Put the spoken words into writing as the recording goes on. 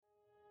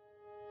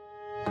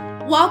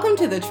Welcome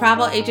to the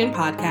Travel Agent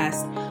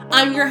Podcast.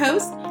 I'm your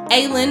host,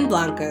 Aylin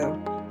Blanco.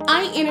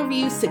 I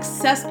interview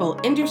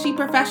successful industry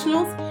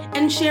professionals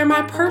and share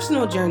my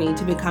personal journey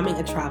to becoming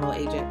a travel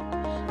agent.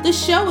 The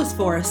show is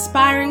for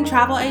aspiring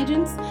travel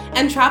agents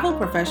and travel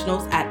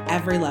professionals at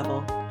every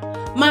level.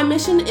 My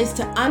mission is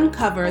to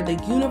uncover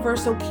the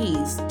universal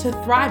keys to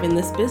thrive in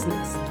this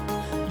business.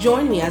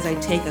 Join me as I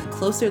take a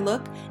closer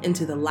look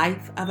into the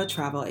life of a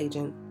travel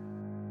agent.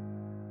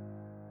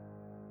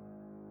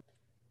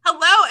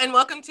 Hello, and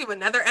welcome to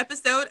another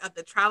episode of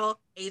the Travel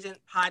Agent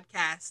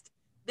Podcast.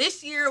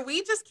 This year,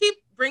 we just keep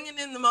bringing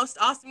in the most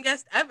awesome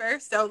guests ever,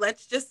 so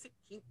let's just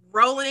keep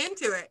rolling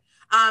into it.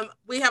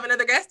 We have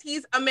another guest.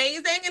 He's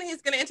amazing, and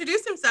he's going to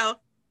introduce himself.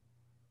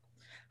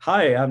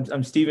 Hi,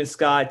 I'm Steven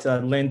Scott.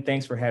 Lynn,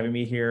 thanks for having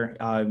me here.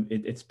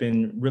 It's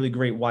been really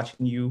great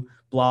watching you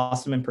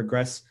blossom and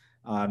progress,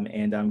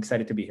 and I'm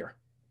excited to be here.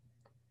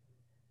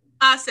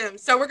 Awesome.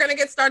 So we're going to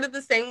get started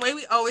the same way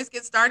we always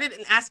get started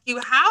and ask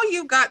you how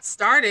you got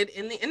started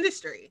in the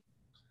industry.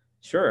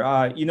 Sure.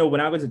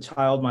 When I was a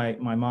child,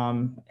 my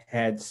mom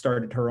had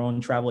started her own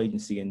travel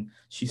agency, and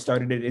she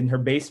started it in her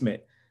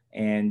basement.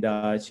 And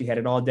she had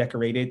it all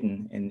decorated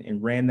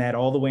and ran that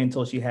all the way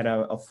until she had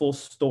a full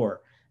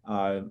store.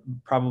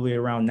 Probably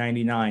around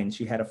 99,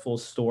 she had a full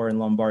store in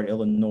Lombard,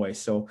 Illinois.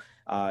 So,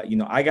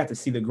 I got to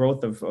see the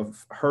growth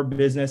of her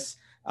business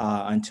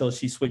until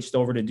she switched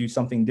over to do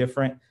something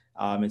different.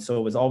 And so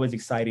it was always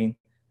exciting.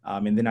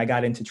 And then I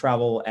got into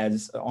travel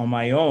on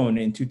my own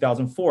in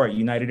 2004 at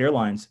United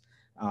Airlines.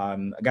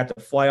 I got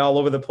to fly all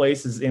over the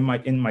places in my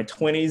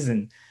 20s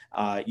and,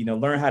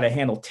 learn how to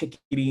handle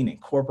ticketing and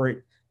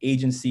corporate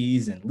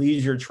agencies and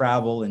leisure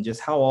travel and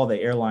just how all the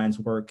airlines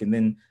work. And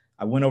then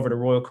I went over to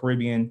Royal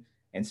Caribbean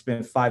and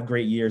spent 5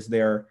 great years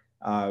there,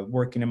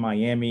 working in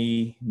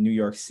Miami, New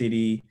York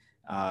City,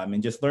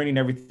 and just learning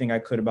everything I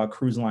could about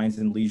cruise lines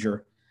and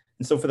leisure.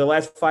 And so for the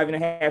last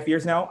 5.5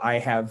 years now, I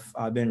have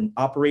been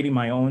operating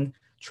my own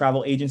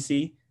travel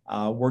agency,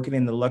 working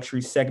in the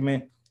luxury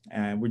segment.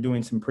 And we're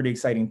doing some pretty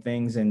exciting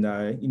things and,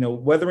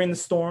 weathering the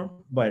storm,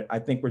 but I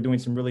think we're doing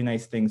some really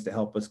nice things to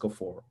help us go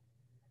forward.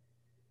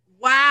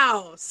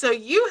 Wow. So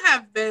you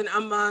have been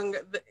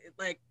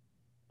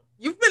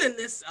you've been in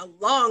this a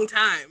long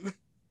time.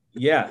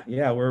 Yeah.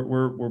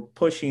 We're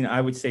pushing,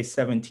 I would say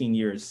 17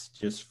 years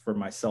just for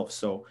myself.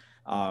 So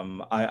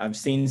I've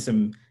seen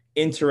some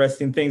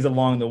interesting things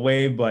along the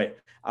way, but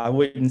I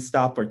wouldn't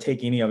stop or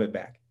take any of it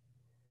back.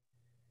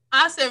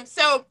 Awesome.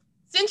 So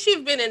since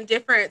you've been in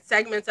different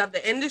segments of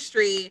the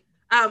industry,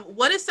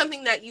 what is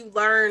something that you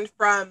learned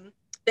from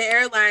the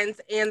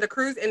airlines and the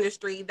cruise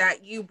industry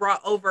that you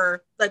brought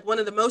over, like one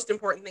of the most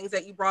important things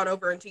that you brought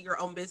over into your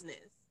own business?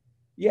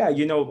 Yeah,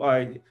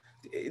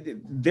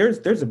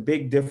 there's a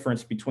big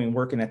difference between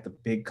working at the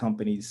big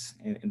companies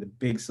and the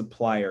big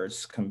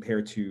suppliers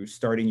compared to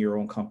starting your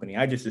own company.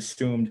 I just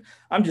assumed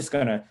I'm just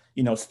gonna,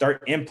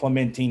 start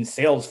implementing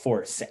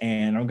Salesforce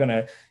and I'm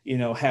gonna,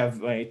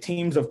 have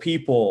teams of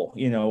people,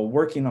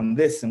 working on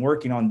this and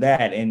working on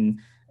that. And,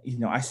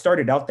 I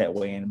started out that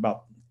way, and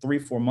about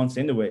 3-4 months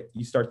into it,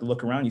 you start to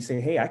look around, you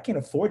say, hey, I can't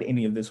afford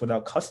any of this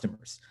without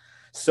customers.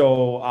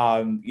 So,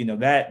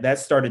 that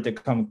started to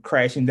come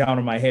crashing down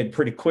on my head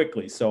pretty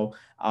quickly. So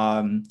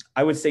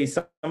I would say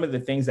some of the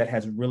things that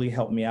has really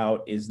helped me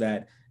out is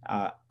that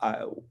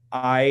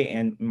I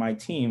and my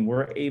team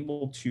were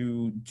able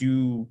to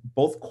do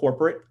both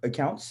corporate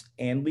accounts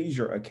and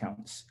leisure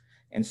accounts.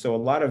 And so a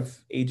lot of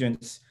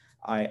agents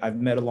I've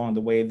met along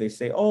the way, they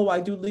say, oh, I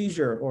do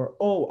leisure, or,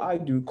 oh, I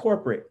do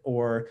corporate,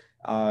 or,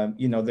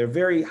 they're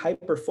very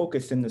hyper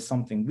focused into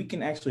something. We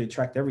can actually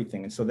attract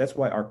everything. And so that's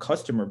why our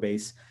customer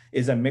base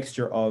is a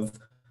mixture of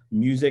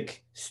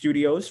music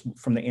studios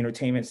from the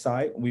entertainment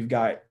side. We've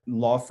got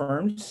law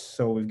firms.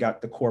 So we've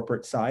got the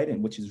corporate side,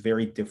 and which is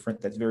very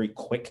different. That's very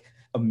quick,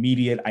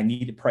 immediate. I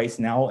need a price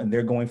now. And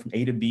they're going from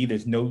A to B.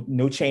 There's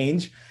no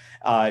change,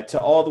 to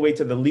all the way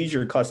to the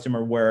leisure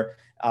customer where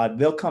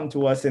they'll come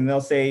to us and they'll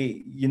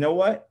say, you know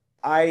what,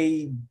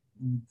 I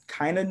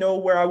kind of know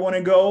where I want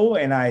to go,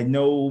 and I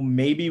know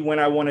maybe when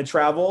I want to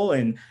travel,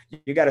 and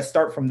you got to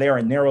start from there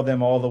and narrow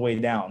them all the way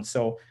down.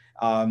 So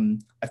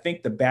I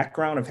think the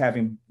background of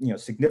having,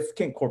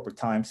 significant corporate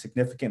time,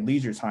 significant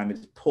leisure time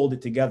has pulled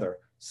it together.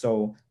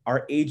 So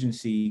our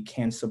agency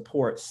can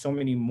support so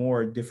many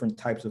more different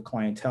types of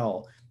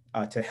clientele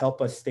to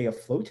help us stay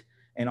afloat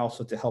and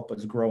also to help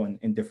us grow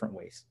in different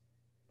ways.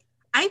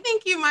 I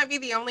think you might be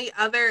the only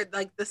other,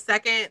 the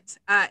second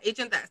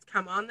agent that's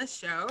come on the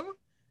show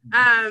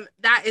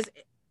that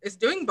is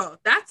doing both.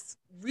 That's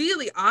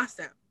really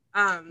awesome.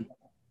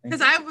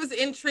 Because I was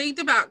intrigued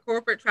about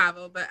corporate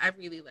travel, but I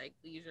really like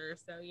leisure.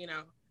 So,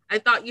 I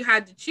thought you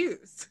had to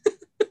choose.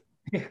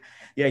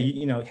 Yeah,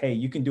 hey,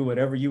 you can do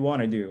whatever you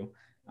want to do,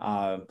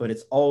 but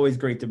it's always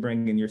great to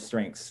bring in your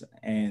strengths.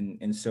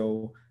 And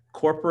so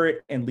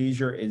corporate and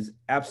leisure is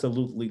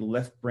absolutely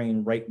left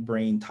brain, right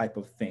brain type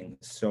of thing.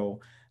 So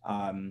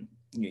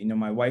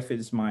My wife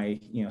is my,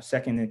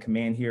 second in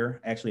command here.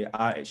 Actually,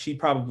 she'd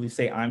probably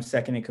say I'm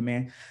second in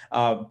command.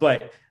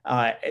 But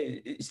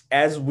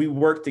as we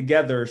work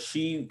together,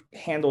 she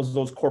handles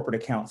those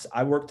corporate accounts.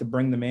 I work to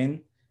bring them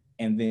in,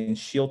 and then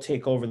she'll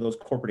take over those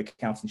corporate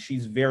accounts. And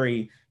she's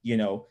very,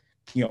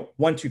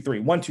 1, 2, 3,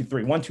 1, 2,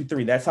 3, 1, 2,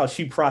 3. That's how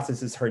she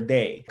processes her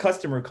day.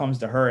 Customer comes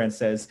to her and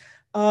says,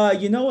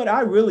 you know what?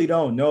 I really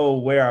don't know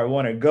where I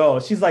want to go.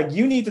 She's like,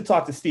 you need to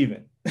talk to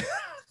Steven.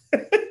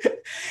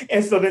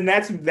 And so then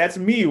that's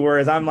me.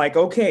 Whereas I'm like,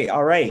 okay,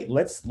 all right,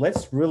 let's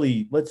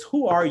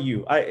who are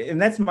you?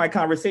 And that's my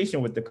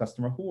conversation with the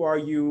customer. Who are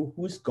you?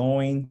 Who's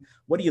going?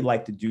 What do you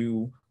like to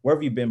do? Where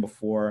have you been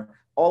before?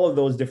 All of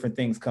those different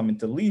things come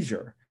into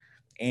leisure,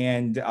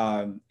 and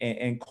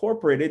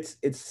corporate.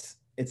 It's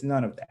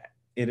none of that.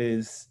 It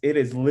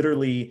is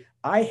literally,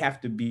 I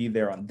have to be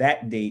there on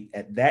that date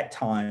at that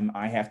time.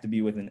 I have to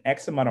be within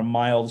X amount of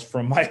miles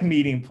from my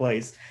meeting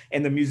place,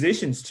 and the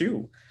musicians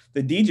too.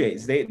 The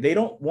DJs, they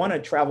don't want to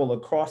travel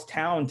across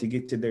town to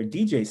get to their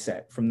DJ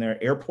set from their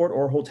airport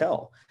or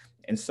hotel.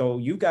 And so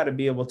you got to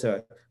be able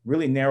to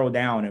really narrow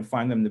down and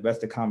find them the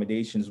best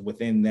accommodations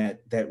within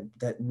that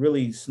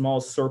really small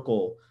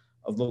circle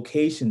of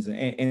locations,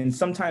 and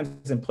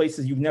sometimes in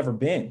places you've never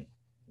been.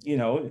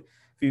 If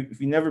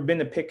you've never been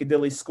to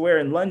Piccadilly Square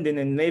in London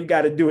and they've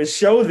got to do a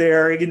show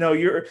there,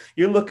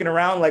 you're looking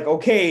around like,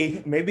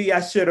 okay, maybe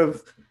I should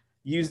have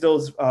use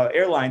those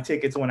airline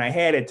tickets when I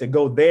had it to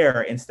go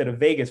there instead of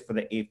Vegas for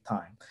the 8th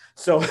time.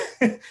 So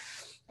so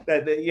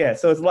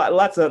it's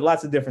lots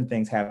of different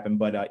things happen,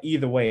 but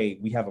either way,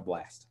 we have a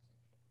blast.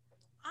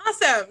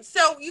 Awesome.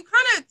 So you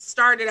kind of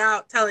started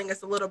out telling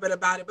us a little bit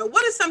about it, but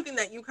what is something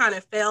that you kind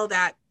of failed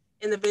at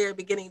in the very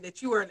beginning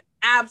that you were an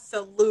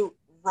absolute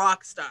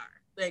rock star,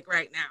 like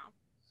right now?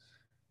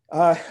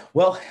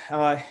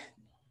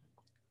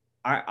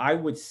 I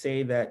would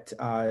say that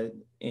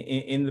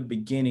in the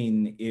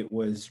beginning, it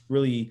was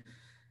really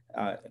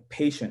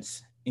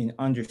patience in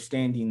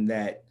understanding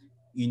that,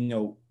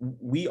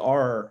 we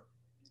are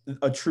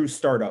a true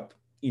startup,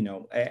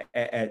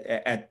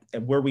 at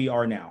where we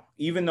are now.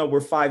 Even though we're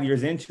 5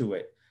 years into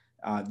it,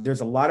 there's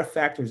a lot of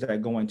factors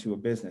that go into a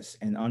business,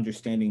 and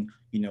understanding,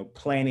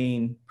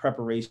 planning,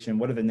 preparation,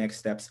 what are the next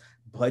steps,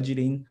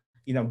 budgeting.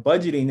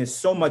 Budgeting is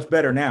so much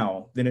better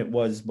now than it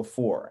was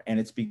before. And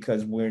it's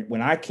because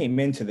when I came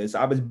into this,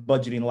 I was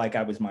budgeting like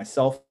I was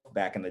myself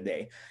back in the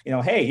day.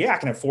 Hey, yeah, I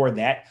can afford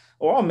that,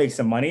 or I'll make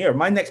some money, or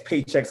my next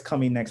paycheck's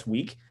coming next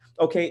week.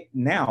 Okay,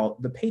 now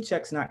the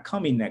paycheck's not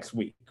coming next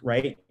week,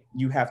 right?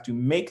 You have to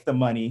make the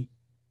money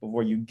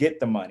before you get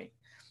the money.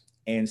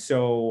 And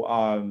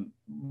so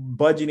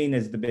budgeting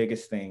is the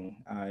biggest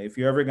thing. If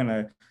you're ever going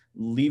to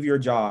leave your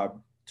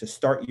job to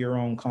start your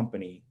own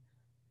company,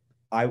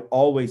 I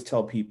always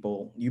tell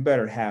people, you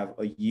better have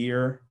a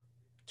year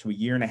to a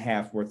year and a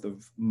half worth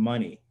of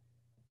money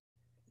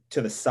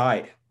to the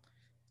side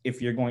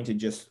if you're going to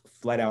just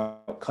flat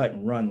out cut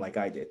and run like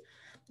I did.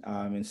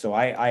 And so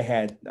I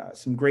had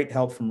some great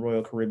help from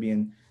Royal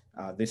Caribbean.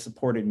 They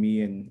supported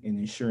me in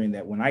ensuring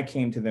that when I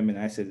came to them and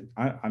I said,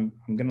 I'm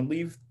going to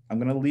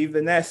leave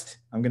the nest,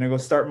 I'm going to go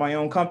start my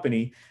own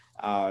company.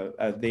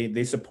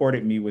 They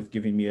supported me with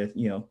giving me a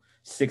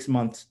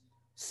 6-month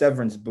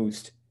severance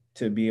boost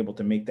to be able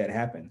to make that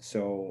happen.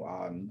 So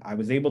I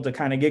was able to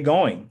kind of get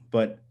going,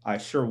 but I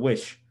sure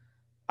wish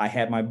I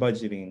had my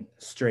budgeting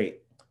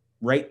straight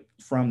right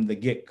from the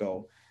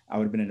get-go. I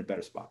would have been in a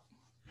better spot.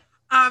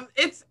 I'm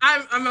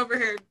over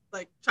here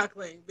like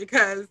chuckling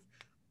because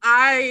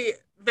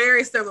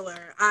very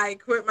similar. I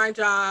quit my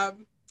job.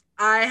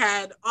 I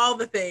had all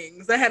the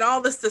things. I had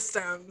all the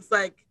systems,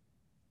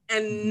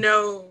 and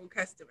no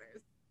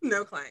customers,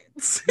 no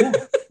clients. Yeah.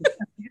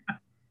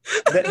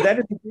 That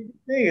is the biggest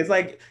thing. It's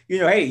like,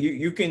 hey,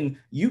 you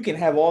can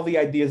have all the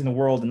ideas in the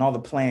world and all the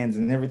plans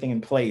and everything in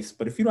place,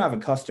 but if you don't have a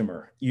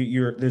customer,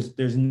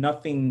 there's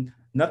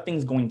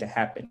nothing's going to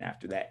happen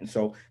after that. And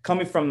so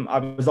coming from, I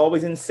was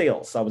always in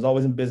sales, I was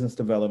always in business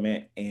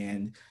development,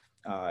 and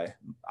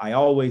I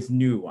always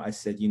knew, I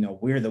said,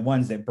 we're the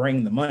ones that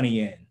bring the money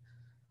in.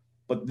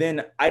 But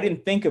then I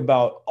didn't think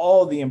about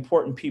all the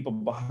important people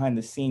behind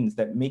the scenes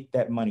that make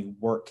that money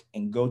work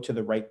and go to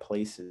the right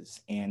places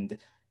and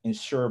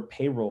ensure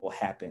payroll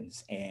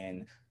happens,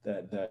 and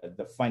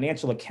the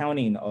financial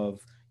accounting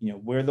of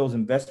where those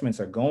investments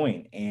are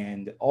going,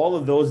 and all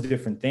of those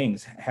different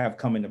things have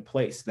come into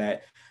place.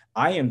 That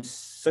I am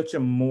such a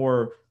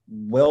more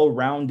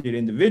well-rounded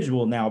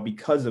individual now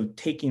because of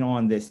taking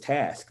on this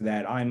task,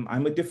 that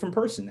I'm a different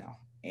person now.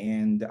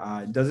 And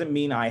it doesn't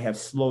mean I have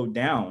slowed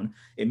down.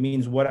 It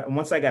means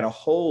once I got a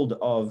hold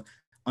of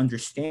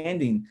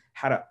understanding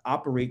how to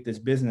operate this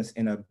business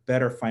in a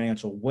better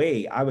financial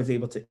way, I was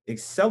able to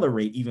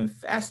accelerate even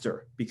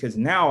faster, because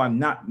now I'm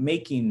not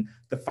making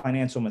the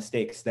financial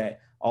mistakes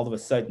that all of a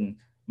sudden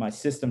my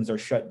systems are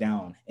shut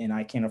down and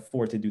I can't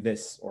afford to do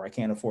this or I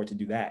can't afford to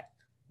do that.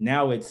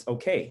 Now it's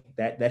okay,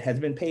 that has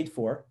been paid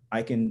for.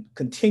 I can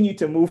continue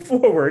to move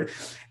forward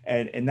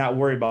and not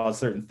worry about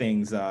certain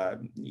things.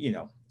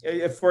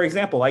 For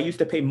example, I used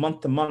to pay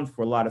month to month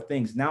for a lot of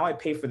things. Now I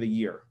pay for the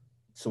year.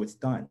 So it's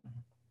done.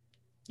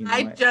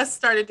 I just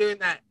started doing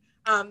that.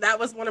 That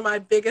was one of my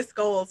biggest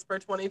goals for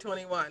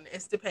 2021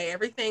 is to pay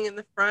everything in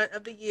the front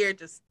of the year.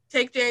 Just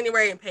take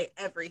January and pay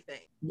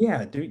everything.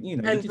 Yeah, dude,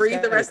 and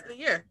breathe the rest of the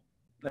year.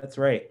 That's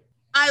right.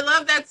 I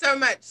love that so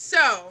much.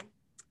 So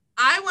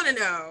I want to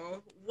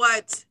know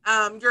what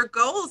your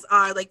goals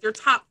are, like your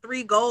top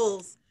 3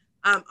 goals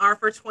are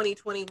for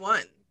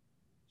 2021.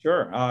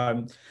 Sure.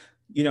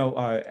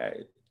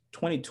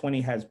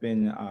 2020 has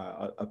been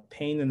a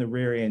pain in the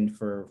rear end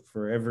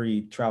for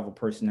every travel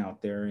person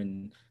out there.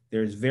 And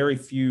there's very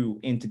few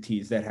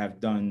entities that have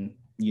done,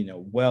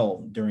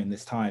 well during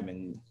this time.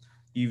 And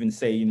you even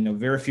say,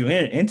 very few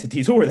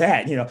entities. Who are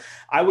that?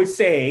 I would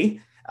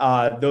say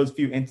those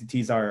few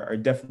entities are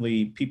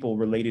definitely people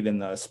related in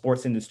the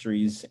sports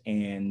industries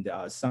and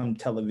some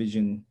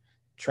television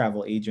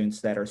travel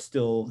agents that are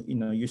still,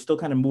 you're still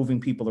kind of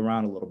moving people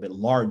around a little bit,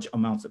 large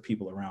amounts of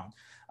people around.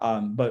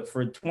 But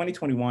for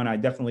 2021, I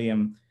definitely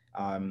am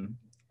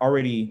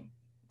already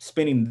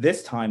spending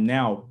this time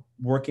now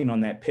working on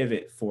that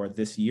pivot for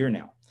this year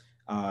now.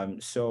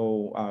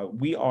 So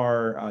we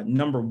are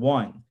number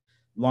 1,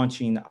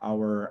 launching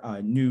our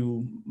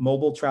new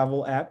mobile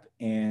travel app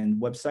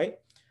and website.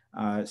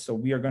 So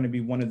we are going to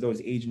be one of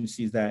those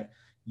agencies that,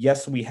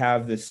 yes, we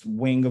have this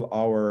wing of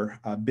our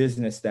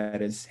business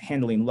that is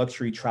handling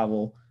luxury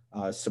travel,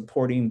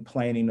 supporting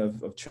planning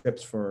of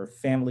trips for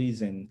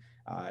families and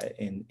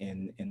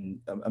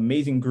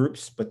amazing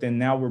groups. But then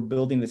now we're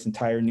building this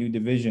entire new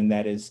division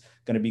that is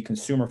going to be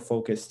consumer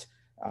focused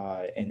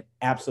and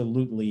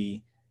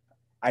absolutely,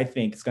 I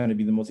think it's going to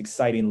be the most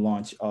exciting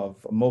launch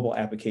of a mobile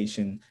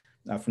application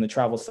from the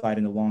travel side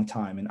in a long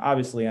time. And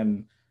obviously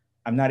I'm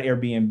not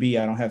Airbnb.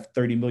 I don't have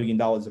 $30 million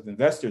of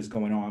investors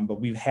going on,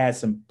 but we've had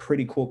some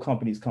pretty cool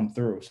companies come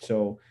through.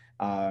 So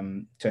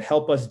to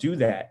help us do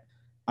that,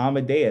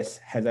 Amadeus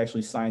has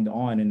actually signed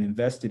on and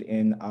invested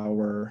in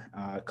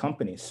our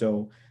company.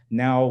 So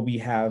now we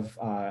have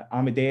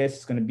Amadeus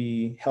is going to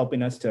be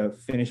helping us to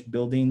finish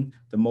building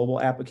the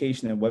mobile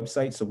application and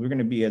website. So we're going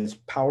to be as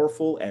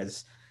powerful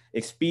as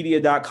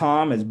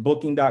Expedia.com, as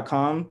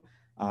Booking.com,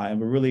 and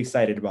we're really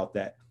excited about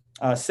that.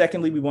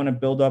 Secondly, we want to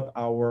build up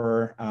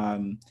our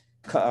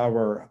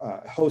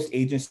host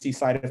agency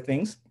side of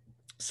things.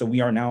 So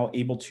we are now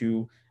able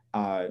to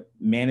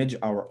manage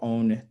our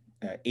own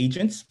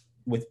agents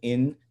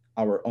within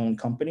our own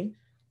company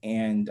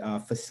and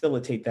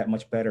facilitate that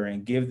much better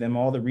and give them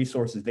all the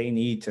resources they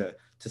need to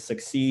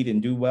succeed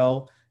and do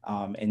well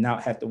and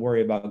not have to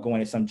worry about going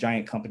to some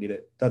giant company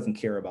that doesn't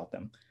care about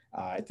them.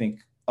 I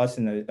think us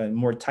in a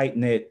more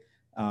tight-knit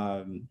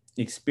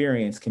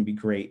experience can be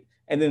great.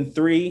 And then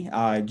 3,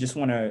 I just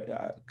want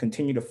to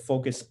continue to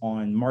focus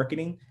on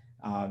marketing.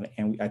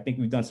 And I think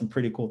we've done some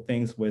pretty cool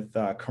things with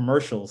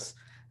commercials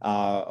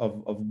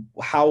of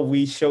how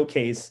we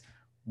showcase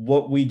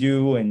what we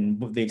do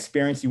and the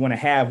experience you want to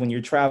have when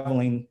you're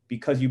traveling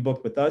because you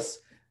booked with us.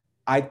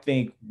 I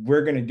think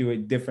we're going to do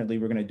it differently.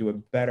 We're going to do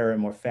it better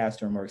and more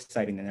faster and more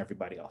exciting than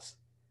everybody else.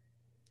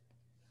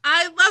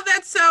 I love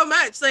that so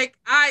much.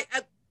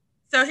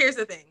 So here's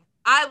the thing.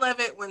 I love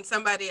it when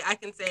I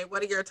can say,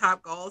 what are your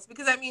top goals?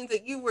 Because that means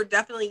that you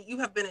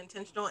have been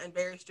intentional and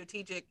very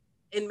strategic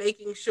in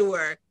making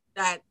sure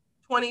that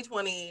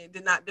 2020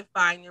 did not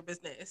define your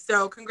business.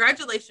 So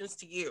congratulations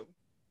to you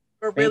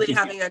for really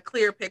having a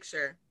clear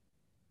picture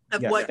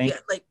of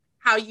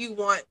how you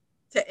want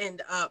to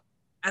end up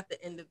at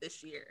the end of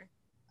this year.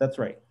 That's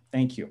right.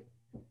 Thank you.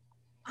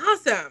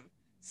 Awesome.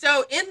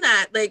 So in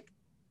that,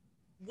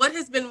 what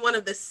has been one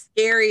of the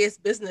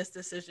scariest business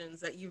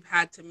decisions that you've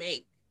had to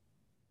make?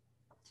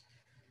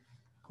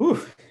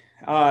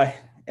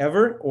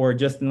 Ever, or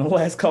just in the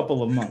last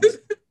couple of months?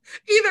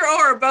 Either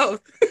or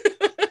both.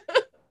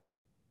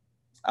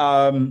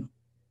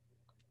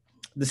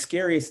 The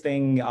scariest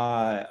thing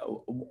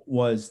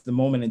was the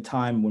moment in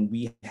time when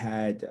we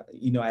had,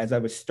 as I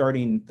was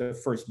starting the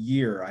first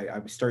year, I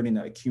was starting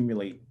to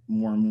accumulate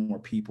more and more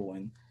people.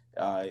 And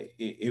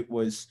it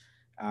was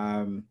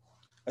a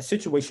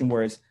situation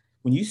where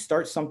when you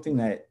start something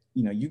that,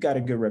 you got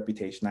a good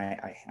reputation.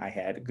 I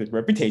had a good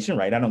reputation,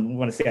 right? I don't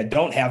want to say I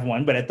don't have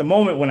one, but at the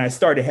moment when I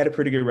started, I had a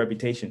pretty good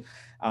reputation.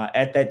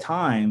 At that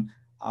time,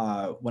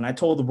 when I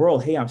told the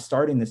world, hey, I'm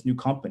starting this new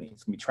company,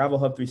 it's gonna be Travel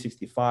Hub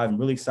 365. I'm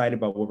really excited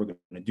about what we're going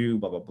to do,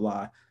 blah, blah,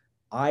 blah.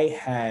 I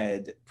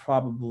had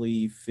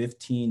probably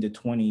 15 to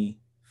 20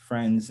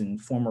 friends and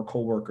former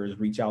coworkers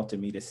reach out to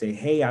me to say,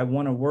 hey, I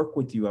want to work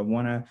with you. I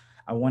want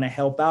to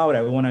help out.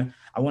 I want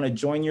to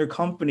join your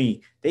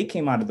company. They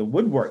came out of the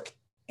woodwork.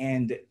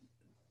 And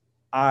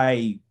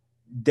I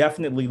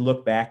definitely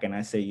look back and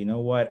I say, you know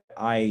what?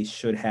 I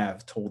should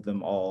have told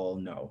them all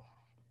no,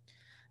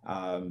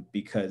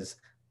 because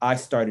I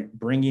started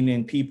bringing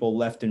in people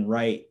left and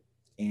right.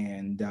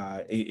 And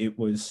it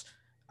was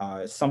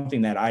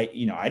something that I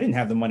didn't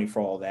have the money for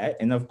all that.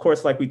 And of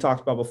course, like we talked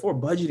about before,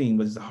 budgeting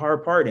was the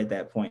hard part at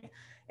that point.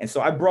 And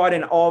so I brought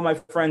in all my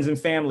friends and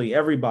family,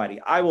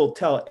 everybody. I will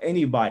tell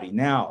anybody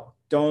now,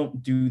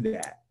 don't do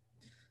that.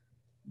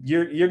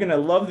 You're going to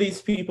love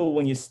these people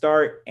when you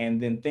start,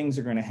 and then things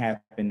are going to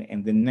happen.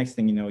 And the next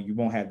thing you know, you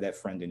won't have that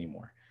friend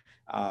anymore.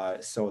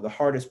 So the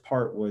hardest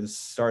part was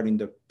starting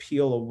to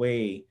peel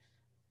away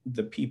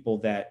the people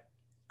that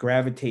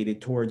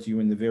gravitated towards you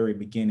in the very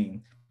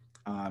beginning,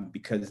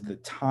 because the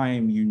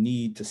time you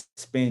need to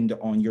spend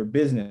on your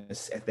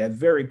business at that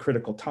very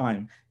critical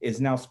time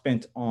is now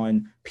spent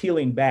on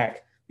peeling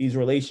back these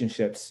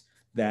relationships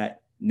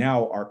that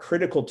now are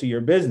critical to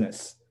your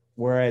business.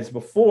 Whereas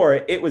before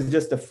it was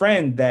just a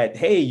friend that,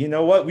 hey, you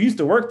know what, we used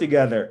to work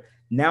together.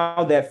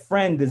 Now that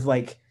friend is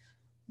like,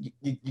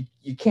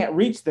 you can't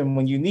reach them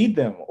when you need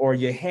them, or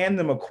you hand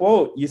them a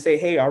quote. You say,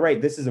 hey, all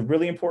right, this is a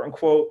really important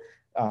quote.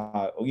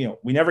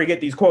 We never get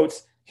these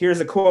quotes.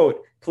 Here's a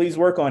quote, please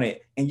work on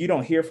it. And you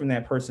don't hear from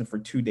that person for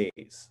 2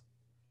 days.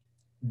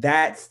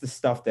 That's the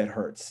stuff that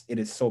hurts. It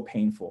is so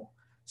painful.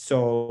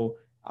 So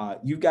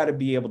you've got to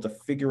be able to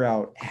figure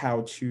out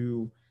how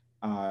to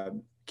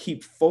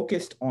keep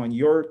focused on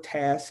your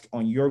task,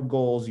 on your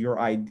goals, your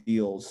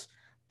ideals,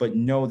 but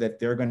know that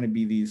there are going to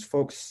be these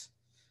folks,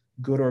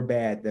 good or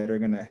bad, that are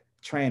going to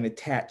try and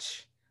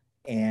attach,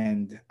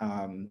 and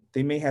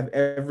they may have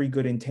every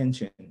good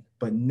intention,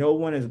 but no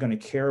one is going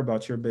to care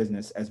about your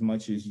business as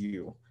much as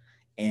you.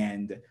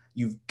 And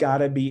you've got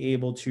to be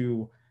able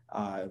to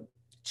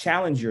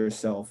challenge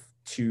yourself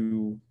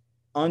to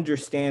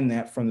understand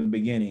that from the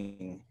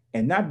beginning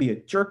and not be a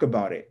jerk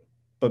about it,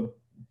 but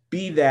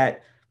be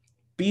that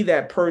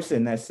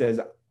person that says,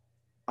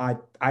 I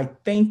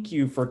thank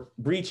you for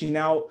reaching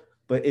out,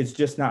 but it's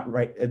just not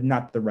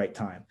the right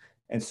time.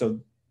 And so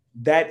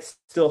that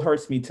still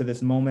hurts me to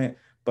this moment,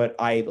 but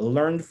I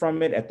learned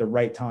from it at the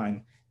right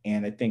time.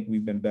 And I think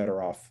we've been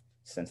better off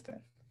since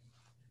then.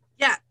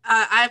 Yeah.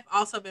 I've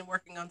also been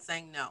working on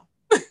saying no.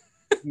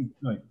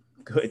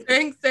 Good.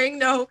 Saying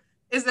no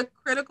is a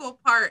critical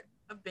part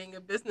of being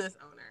a business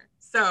owner.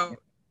 So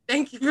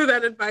thank you for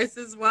that advice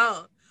as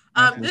well.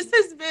 This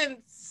has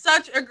been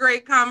such a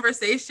great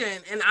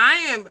conversation, and I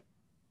am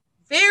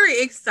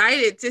very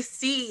excited to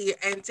see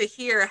and to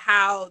hear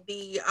how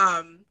the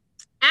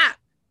app,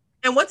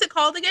 and what's it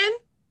called again?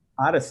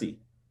 Odyssey.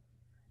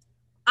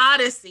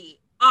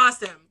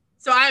 Awesome.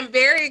 So I'm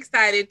very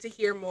excited to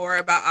hear more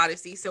about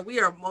Odyssey. So we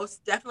are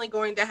most definitely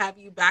going to have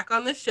you back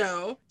on the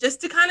show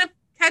just to kind of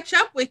catch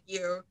up with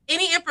you.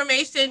 Any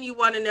information you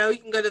want to know, you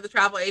can go to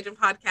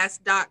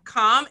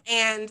thetravelagentpodcast.com,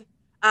 and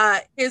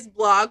his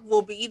blog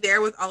will be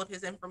there with all of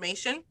his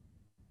information.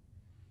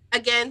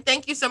 Again,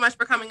 thank you so much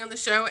for coming on the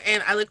show,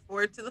 and I look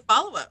forward to the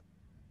follow-up.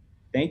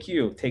 Thank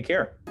you. Take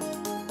care.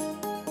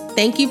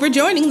 Thank you for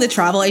joining the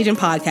Travel Agent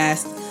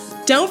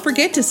Podcast. Don't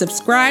forget to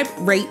subscribe,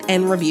 rate,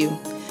 and review.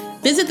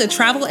 Visit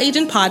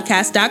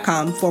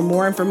thetravelagentpodcast.com for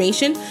more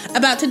information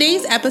about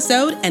today's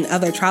episode and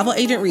other travel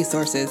agent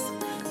resources.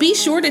 Be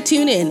sure to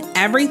tune in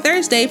every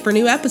Thursday for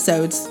new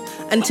episodes.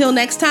 Until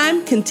next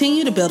time,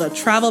 continue to build a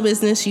travel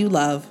business you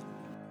love.